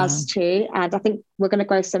just be us two. And I think we're going to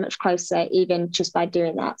grow so much closer even just by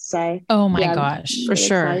doing that. So oh my gosh, for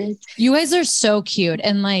sure. Excited. You guys are so cute,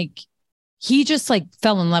 and like. He just like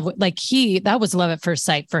fell in love with that was love at first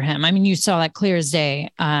sight for him. I mean, you saw that clear as day.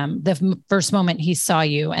 The first moment he saw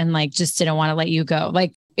you and like, just didn't want to let you go.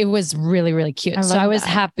 Like it was really, really cute. I was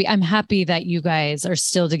happy. I'm happy that you guys are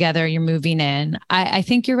still together. You're moving in. I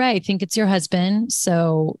think you're right. I think it's your husband.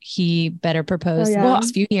 So he better propose in the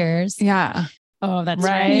next few years. Yeah. Oh, that's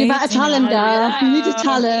right. You better tell him, Dad. You need to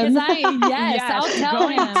tell him. I'll tell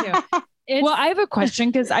him. Well, I have a question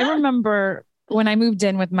because I remember when I moved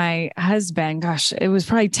in with my husband, gosh, it was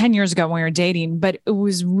probably 10 years ago when we were dating, but it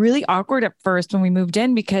was really awkward at first when we moved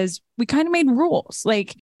in because we kind of made rules.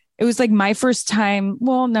 Like it was like my first time.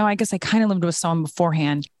 Well, no, I guess I kind of lived with someone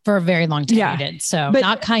beforehand for a very long time. You did. So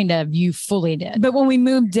not kind of, you fully did. But when we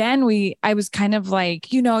moved in, I was kind of like,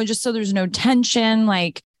 just so there's no tension,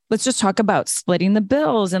 like let's just talk about splitting the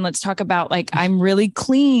bills. And let's talk about like, I'm really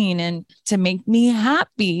clean and to make me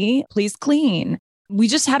happy, please clean. We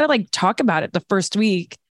just had to like talk about it the first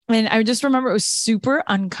week. And I just remember it was super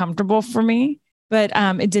uncomfortable for me, but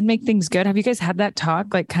it did make things good. Have you guys had that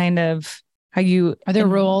talk? Like kind of how you... Are there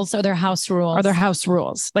rules? Are there house rules? Are there house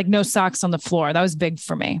rules? Like no socks on the floor. That was big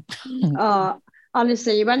for me.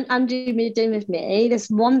 Honestly, when Andy moved in with me, there's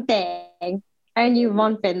one thing, only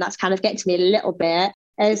one thing that's kind of getting to me a little bit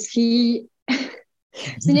is he...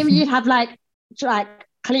 So when you'd have like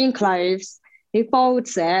clean clothes, he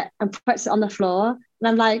folds it and puts it on the floor. And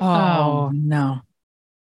I'm like, oh no.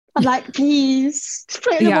 I'm like, please,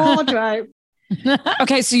 put it in the wardrobe.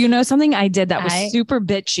 Okay, so you know something I did that was super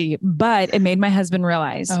bitchy, but it made my husband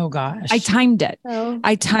realize. Oh gosh. I timed it. Oh.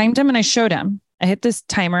 I timed him and I showed him. I hit this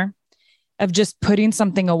timer of just putting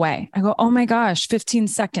something away. I go, oh my gosh, 15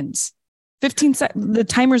 seconds. 15 seconds. The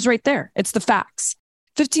timer's right there. It's the facts.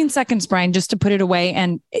 15 seconds, Brian, just to put it away.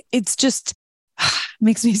 And it's just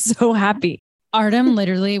makes me so happy. Artem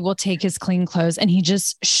literally will take his clean clothes and he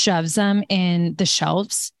just shoves them in the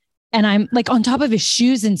shelves. And I'm like on top of his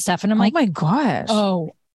shoes and stuff. And I'm like, oh my gosh.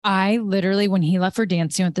 Oh, I literally, when he left for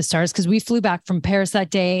Dancing with the Stars, because we flew back from Paris that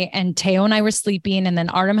day and Teo and I were sleeping and then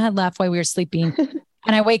Artem had left while we were sleeping.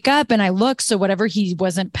 And I wake up and I look, so whatever he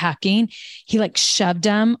wasn't packing, he like shoved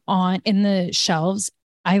them on in the shelves.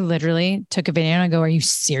 I literally took a video and I go, are you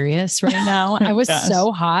serious right now? I was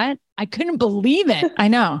so hot. I couldn't believe it. I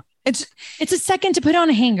know. It's a second to put on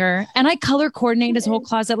a hanger and I color coordinate his whole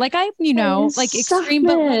closet. Like like extreme,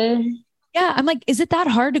 but like, yeah, I'm like, is it that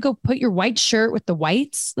hard to go put your white shirt with the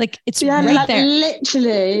whites? Like it's right like, there.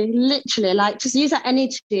 Literally, like just use that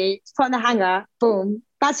energy, put on the hanger, boom.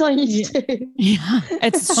 That's all you need to do. Yeah.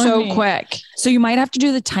 It's so quick. So you might have to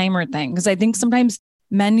do the timer thing. Cause I think sometimes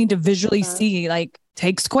men need to visually see like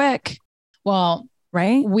takes quick. Well,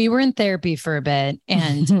 right. We were in therapy for a bit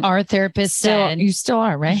and our therapist said, you still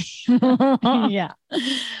are, right? Yeah.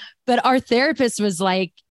 But our therapist was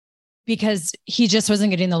like, because he just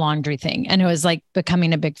wasn't getting the laundry thing and it was like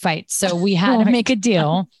becoming a big fight. So we had to make a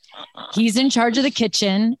deal. He's in charge of the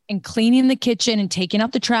kitchen and cleaning the kitchen and taking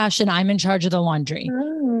out the trash. And I'm in charge of the laundry.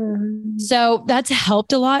 So that's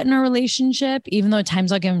helped a lot in our relationship, even though at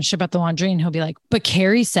times I'll give him shit about the laundry and he'll be like, but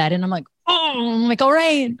Carrie said, and I'm like, all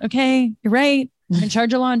right. Okay. You're right. I'm in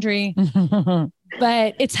charge of laundry,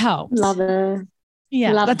 but it's helped. Love it.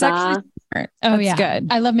 Yeah. Love that's that. actually smart. Oh, that's good.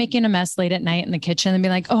 I love making a mess late at night in the kitchen and be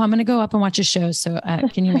like, oh, I'm going to go up and watch a show. So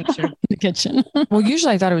can you make sure in the kitchen? Well,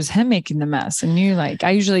 usually I thought it was him making the mess and you like,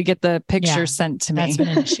 I usually get the picture sent to me. That's been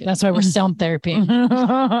an issue. That's why we're still in therapy.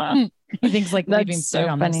 He thinks like leaving food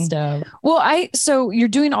on the stove. Well, so you're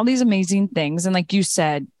doing all these amazing things. And like you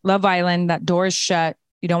said, Love Island, that door is shut.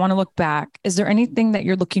 You don't want to look back. Is there anything that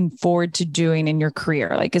you're looking forward to doing in your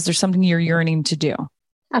career? Like, is there something you're yearning to do?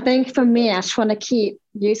 I think for me, I just want to keep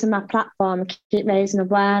using my platform, keep raising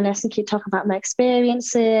awareness and keep talking about my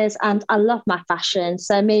experiences. And I love my fashion.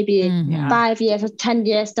 So maybe 5 years or 10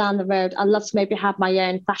 years down the road, I'd love to maybe have my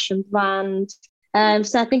own fashion brand.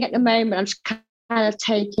 So I think at the moment, I'm just kind of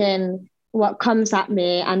taking what comes at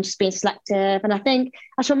me and just being selective. And I think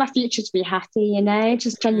I just want my future to be happy,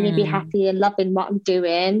 just genuinely be happy and loving what I'm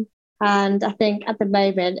doing. And I think at the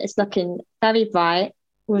moment, it's looking very bright.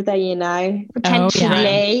 With a,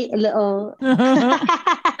 potentially a little. We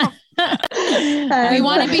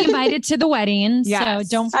want to be invited to the wedding. So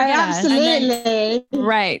don't forget us. Absolutely.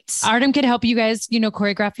 Right. Artem could help you guys,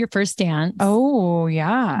 choreograph your first dance. Oh,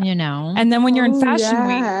 yeah. And then when you're in fashion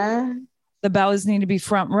week, the bellas need to be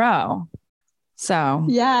front row. So.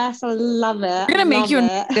 Yes, I love it. We're going to make you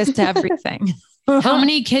this to everything. How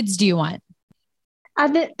many kids do you want?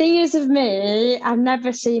 And the thing is with me, I've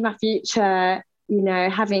never seen my future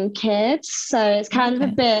having kids. So it's kind of a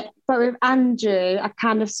bit, but with Andrew, I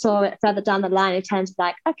kind of saw it further down the line in terms of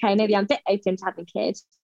like, okay, maybe I'm a bit open to having kids.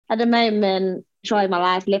 At the moment, enjoy my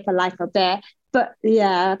life, live my life a bit. But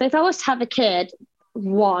yeah, but if I was to have a kid,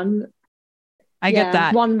 I get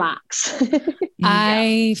that. One max.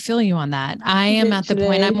 I feel you on that. I am at the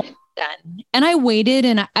point I'm done. And I waited,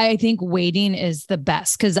 and I think waiting is the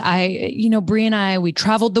best because Brie and I, we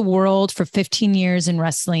traveled the world for 15 years in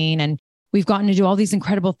wrestling and we've gotten to do all these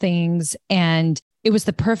incredible things. And it was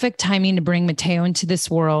the perfect timing to bring Mateo into this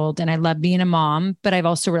world. And I love being a mom, but I've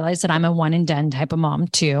also realized that I'm a one and done type of mom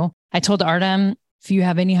too. I told Artem, if you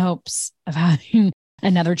have any hopes of having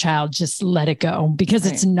another child, just let it go because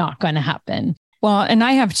it's not going to happen. Well, and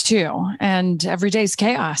I have two, and every day's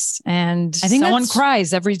chaos. And I think someone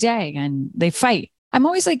cries every day and they fight. I'm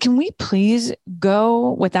always like, can we please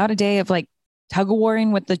go without a day of like tug of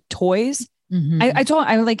warring with the toys? Mhm.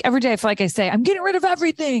 I like every day I feel like I say, I'm getting rid of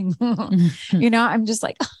everything. I'm just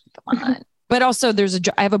like, oh, come on. But also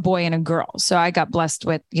I have a boy and a girl. So I got blessed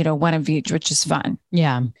with, one of each, which is fun.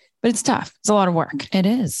 Yeah. But it's tough. It's a lot of work. It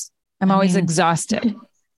is. I'm always exhausted.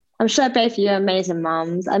 I'm sure both of you are amazing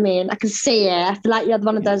moms. I mean, I can see it. I feel like you're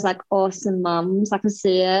one of those like awesome moms. I can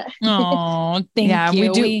see it. Oh, thank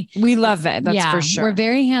you. We love it. That's for sure. We're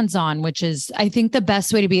very hands-on, which is, I think, the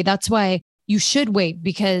best way to be. That's why you should wait,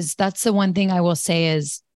 because that's the one thing I will say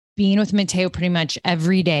is being with Mateo pretty much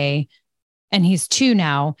every day. And he's 2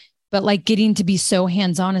 now, but like getting to be so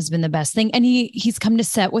hands-on has been the best thing. And he's come to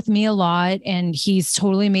set with me a lot, and he's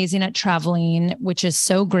totally amazing at traveling, which is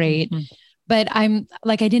so great. Mm-hmm. But I'm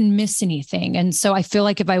like, I didn't miss anything. And so I feel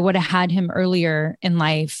like if I would have had him earlier in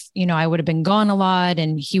life, I would have been gone a lot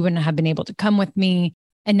and he wouldn't have been able to come with me.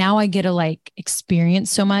 And now I get to like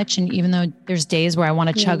experience so much. And even though there's days where I want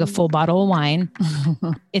to chug a full bottle of wine,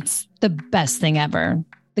 it's the best thing ever.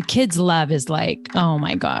 The kids' love is like, oh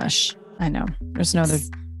my gosh. I know. There's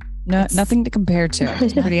nothing to compare to.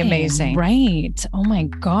 It's pretty amazing. Right. Oh my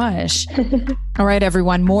gosh. All right,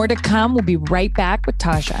 everyone. More to come. We'll be right back with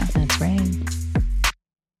Tasha. That's right.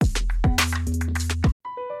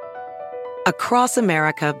 Across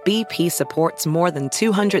America, BP supports more than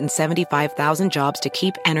 275,000 jobs to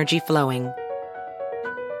keep energy flowing.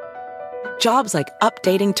 Jobs like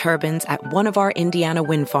updating turbines at one of our Indiana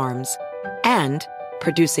wind farms and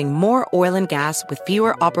producing more oil and gas with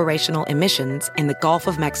fewer operational emissions in the Gulf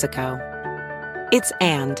of Mexico. It's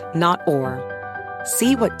and, not or.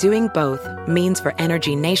 See what doing both means for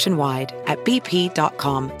energy nationwide at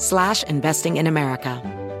bp.com/investing in America.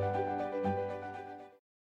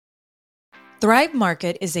 Thrive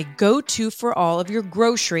Market is a go-to for all of your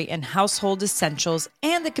grocery and household essentials,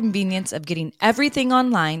 and the convenience of getting everything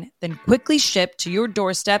online, then quickly shipped to your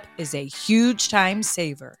doorstep is a huge time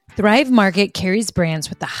saver. Thrive Market carries brands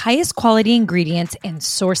with the highest quality ingredients and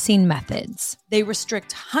sourcing methods. They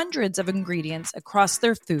restrict hundreds of ingredients across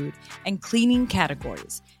their food and cleaning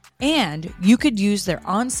categories, and you could use their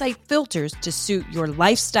on-site filters to suit your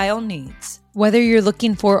lifestyle needs. Whether you're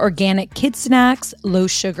looking for organic kid snacks, low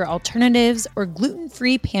sugar alternatives, or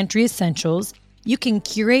gluten-free pantry essentials, you can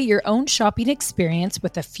curate your own shopping experience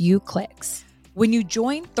with a few clicks. When you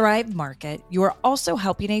join Thrive Market, you are also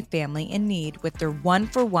helping a family in need with their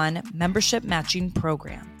 1-for-1 membership matching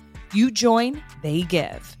program. You join, they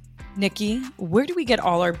give. Nikki, where do we get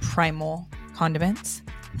all our primal condiments?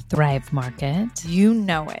 Thrive Market. You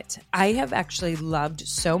know it. I have actually loved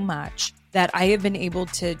so much that I have been able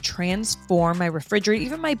to transform my refrigerator,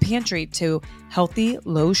 even my pantry, to healthy,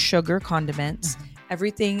 low sugar condiments. Mm-hmm.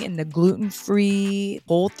 Everything in the gluten-free,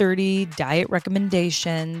 Whole30 diet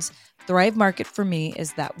recommendations. Thrive Market for me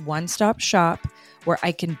is that one-stop shop where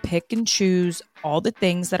I can pick and choose all the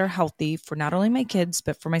things that are healthy for not only my kids,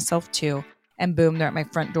 but for myself too. And boom, they're at my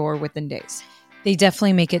front door within days. They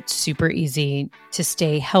definitely make it super easy to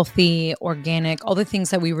stay healthy, organic, all the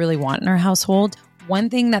things that we really want in our household. One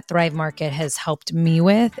thing that Thrive Market has helped me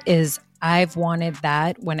with is I've wanted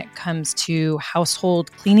that when it comes to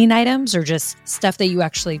household cleaning items or just stuff that you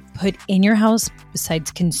actually put in your house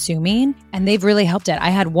besides consuming. And they've really helped it.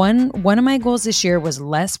 I had one of my goals this year was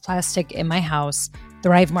less plastic in my house.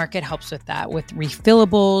 Thrive Market helps with that, with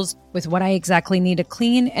refillables, with what I exactly need to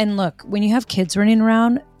clean. And look, when you have kids running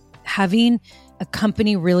around, having a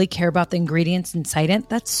company really care about the ingredients inside it,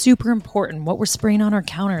 that's super important. What we're spraying on our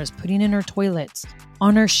counters, putting in our toilets,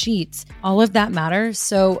 on our sheets, all of that matters.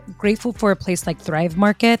 So grateful for a place like Thrive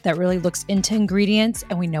Market that really looks into ingredients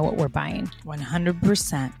and we know what we're buying.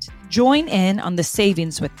 100%. Join in on the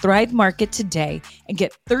savings with Thrive Market today and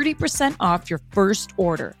get 30% off your first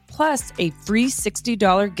order, plus a free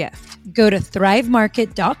 $60 gift. Go to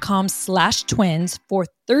thrivemarket.com/twins for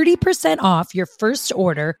 30% off your first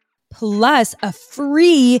order, plus a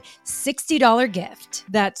free $60 gift.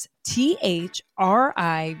 That's THRIVE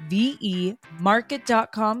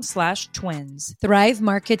market.com/twins.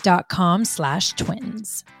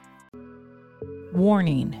 thrivemarket.com/twins.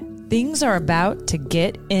 Warning, things are about to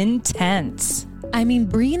get intense. I mean,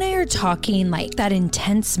 Brie and I are talking like that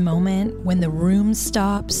intense moment when the room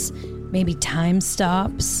stops, maybe time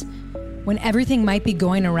stops, when everything might be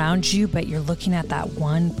going around you, but you're looking at that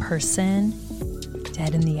one person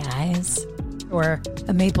dead in the eyes, or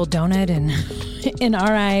a maple donut in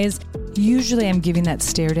our eyes. Usually I'm giving that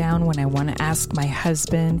stare down when I want to ask my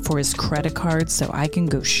husband for his credit card so I can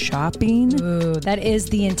go shopping. Ooh, that is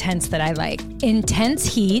the intense that I like. Intense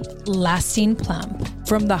heat, lasting plump.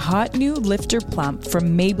 From the hot new Lifter Plump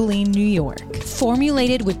from Maybelline, New York.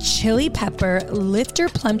 Formulated with chili pepper, Lifter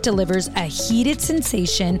Plump delivers a heated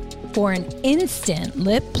sensation for an instant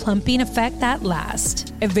lip plumping effect that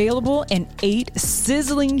lasts. Available in 8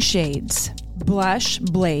 sizzling shades: Blush,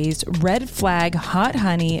 Blaze, Red Flag, Hot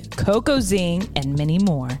Honey, Cocoa Zing, and many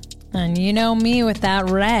more. And you know me with that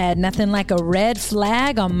red. Nothing like a red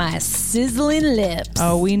flag on my sizzling lips.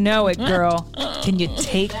 Oh, we know it, girl. Can you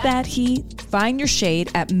take that heat? Find your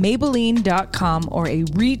shade at Maybelline.com or a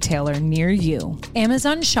retailer near you.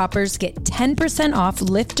 Amazon shoppers get 10% off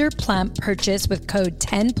Lifter Plump purchase with code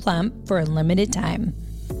 10PLUMP for a limited time.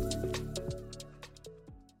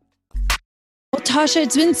 Well, Tasha,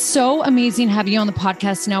 it's been so amazing having you on the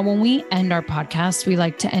podcast. Now, when we end our podcast, we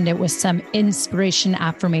like to end it with some inspiration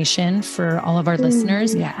affirmation for all of our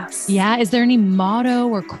listeners. Yes. Yeah. Is there any motto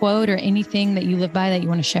or quote or anything that you live by that you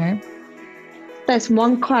want to share? There's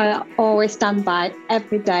one quote I always stand by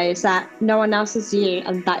every day, is that no one else is you,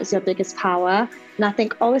 and that is your biggest power. And I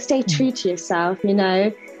think always stay true to yourself. You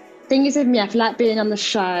know, thing is with me, I feel like being on the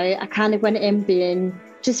show, I kind of went in being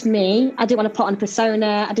just me. I didn't want to put on a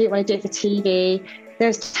persona. I didn't want to do it for TV.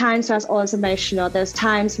 There's times where I was always emotional. There's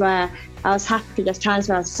times where I was happy. There's times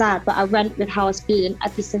where I was sad. But I went with how I was being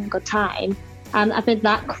every single time. And I think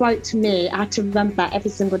that quote to me, I had to remember that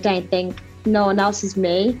every single day and think, no one else is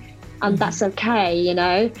me. And that's okay, you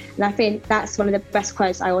know? And I think that's one of the best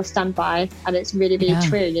quotes I always stand by. And it's really, really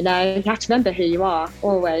true, you know? You have to remember who you are,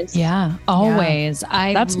 always. Yeah, always.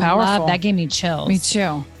 Yeah. That's powerful. That gave me chills. Me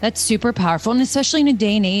too. That's super powerful. And especially in a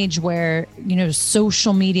day and age where, you know,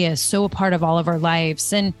 social media is so a part of all of our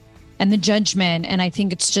lives and the judgment. And I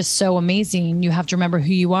think it's just so amazing. You have to remember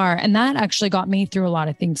who you are. And that actually got me through a lot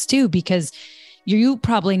of things too, because you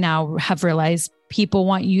probably now have realized people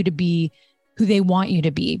want you to be who they want you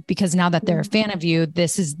to be, because now that they're a fan of you,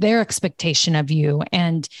 this is their expectation of you.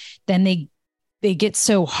 And then they get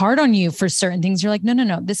so hard on you for certain things. You're like,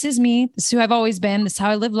 no, this is me. This is who I've always been. This is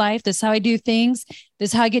how I live life. This is how I do things. This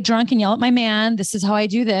is how I get drunk and yell at my man. This is how I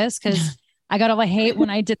do this. Cause I got all the hate when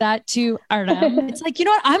I did that to Artem. It's like, you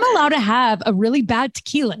know what? I'm allowed to have a really bad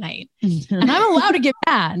tequila night and I'm allowed to get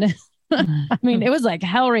mad. I mean, it was like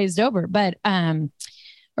hell raised over, but,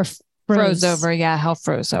 or froze over. Yeah. Hell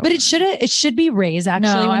froze over. But it should be raised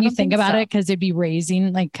actually when you think about so. it, because it'd be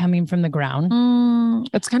raising, like coming from the ground.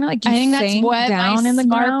 It's kind of like you I think that's what down my in the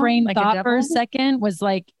smart ground, brain like thought for a second was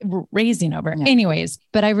like raising over. Yeah. Anyways,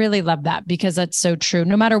 but I really love that because that's so true.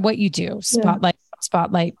 No matter what you do,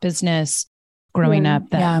 spotlight business, growing up.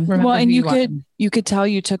 Well, and you could tell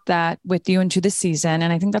you took that with you into the season.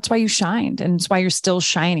 And I think that's why you shined, and it's why you're still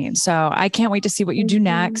shining. So I can't wait to see what you do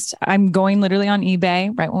next. I'm going literally on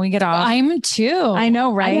eBay right when we get off. I'm too. I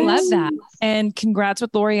know, right? I love that. And congrats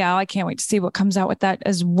with L'Oreal. I can't wait to see what comes out with that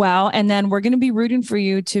as well. And then we're going to be rooting for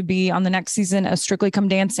you to be on the next season of Strictly Come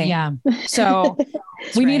Dancing. Yeah. So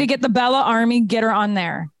we need to get the Bella Army, get her on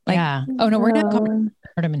there. Like, yeah. Oh no, we're not covering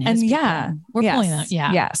Artem and his. And we're pulling that.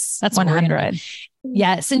 Yeah. Yes. That's 100.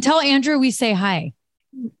 Yes. And tell Andrew we say hi.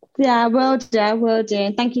 Yeah, will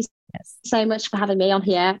do. Thank you so much for having me on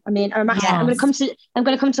here. I mean, I'm going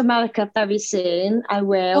to come to America very soon. I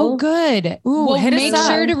will. Oh, good. Ooh, well, make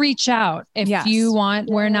sure to reach out if you want.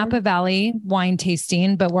 Yeah. We're in Napa Valley wine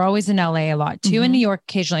tasting, but we're always in LA a lot too, in New York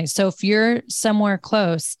occasionally. So if you're somewhere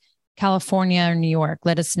close, California or New York,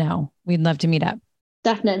 let us know. We'd love to meet up.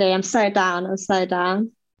 Definitely. I'm so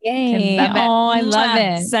down. Yay. Oh, I love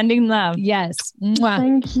it. Sending love. Yes. Mwah.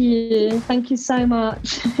 Thank you. Thank you so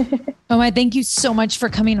much. Oh, I thank you so much for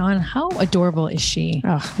coming on. How adorable is she?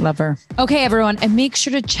 Oh, love her. Okay, everyone. And make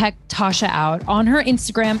sure to check Tasha out on her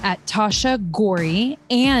Instagram at Tasha Ghouri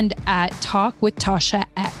and at Talk with Tasha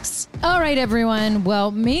X. All right, everyone. Well,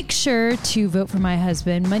 make sure to vote for my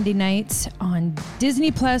husband Monday nights on Disney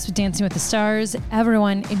Plus with Dancing with the Stars.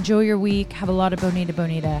 Everyone, enjoy your week. Have a lot of Bonita,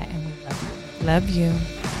 and we love you. Love you.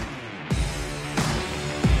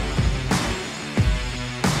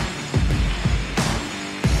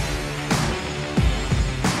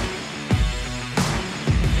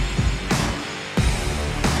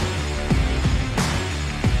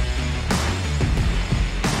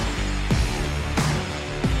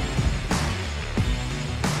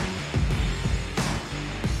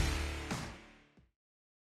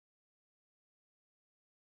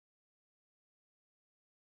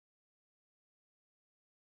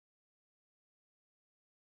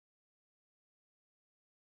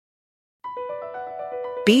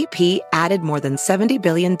 BP added more than $70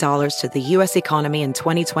 billion to the U.S. economy in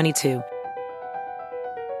 2022.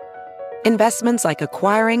 Investments like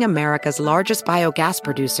acquiring America's largest biogas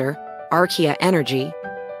producer, Archaea Energy,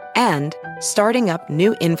 and starting up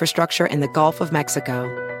new infrastructure in the Gulf of Mexico.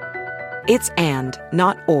 It's and,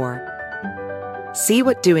 not or. See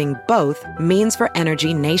what doing both means for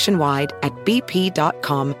energy nationwide at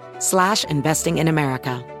bp.com/investing in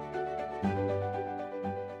America.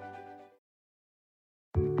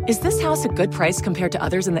 Is this house a good price compared to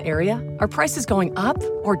others in the area? Are prices going up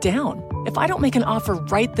or down? If I don't make an offer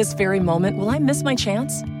right this very moment, will I miss my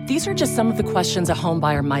chance? These are just some of the questions a home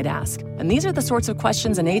buyer might ask. And these are the sorts of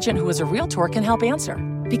questions an agent who is a Realtor can help answer.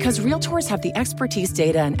 Because Realtors have the expertise,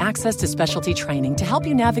 data, and access to specialty training to help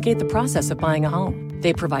you navigate the process of buying a home.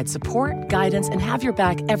 They provide support, guidance, and have your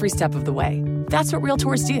back every step of the way. That's what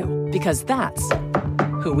Realtors do, because that's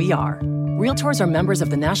who we are. Realtors are members of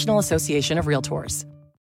the National Association of Realtors.